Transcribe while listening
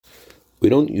We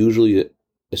don't usually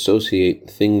associate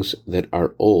things that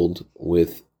are old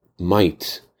with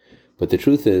might, but the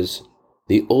truth is,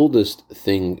 the oldest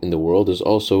thing in the world is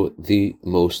also the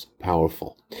most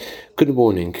powerful. Good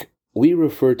morning. We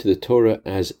refer to the Torah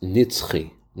as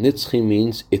Nitzchi. Nitzchi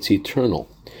means it's eternal.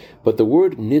 But the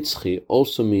word Nitzchi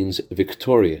also means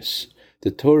victorious.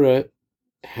 The Torah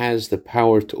has the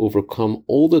power to overcome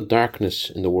all the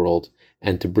darkness in the world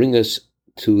and to bring us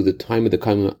to the time of the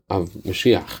coming of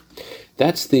Mashiach.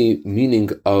 That's the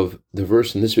meaning of the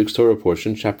verse in this week's Torah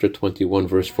portion, chapter 21,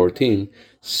 verse 14,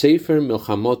 Sefer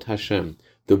Milchamot Hashem,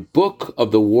 the book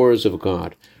of the wars of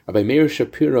God. Rabbi Meir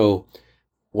Shapiro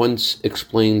once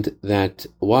explained that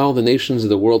while the nations of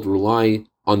the world rely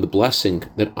on the blessing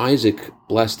that Isaac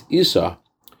blessed Esau,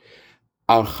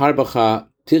 Al Charbacha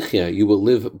Tichya, you will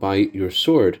live by your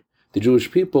sword, the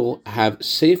Jewish people have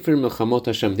Sefer Milchamot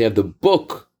Hashem, they have the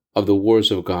book of the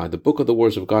wars of God. The book of the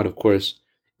wars of God, of course,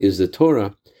 is the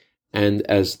Torah, and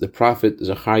as the prophet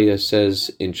Zechariah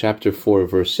says in chapter 4,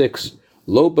 verse 6,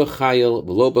 Lo b'chayil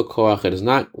v'lo b'koach, it is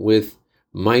not with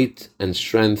might and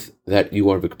strength that you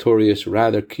are victorious,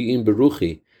 rather ki'im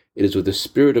beruchi, it is with the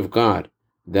Spirit of God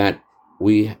that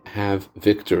we have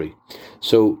victory.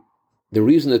 So the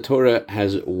reason the Torah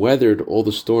has weathered all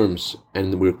the storms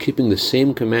and we're keeping the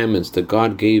same commandments that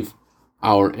God gave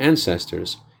our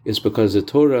ancestors is because the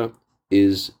Torah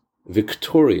is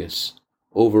victorious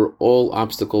over all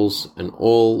obstacles and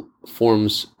all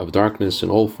forms of darkness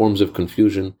and all forms of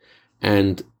confusion.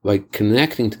 And by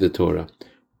connecting to the Torah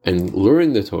and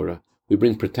learning the Torah, we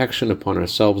bring protection upon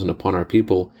ourselves and upon our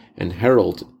people and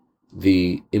herald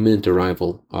the imminent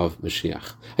arrival of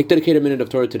Mashiach. I dedicate a minute of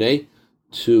Torah today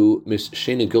to Miss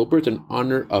Shana Gilbert in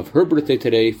honor of her birthday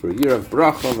today for a year of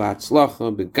bracha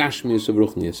v'atzlacha b'gashmius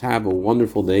u'ruchnius. Have a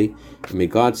wonderful day, and may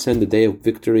God send the day of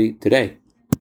victory today.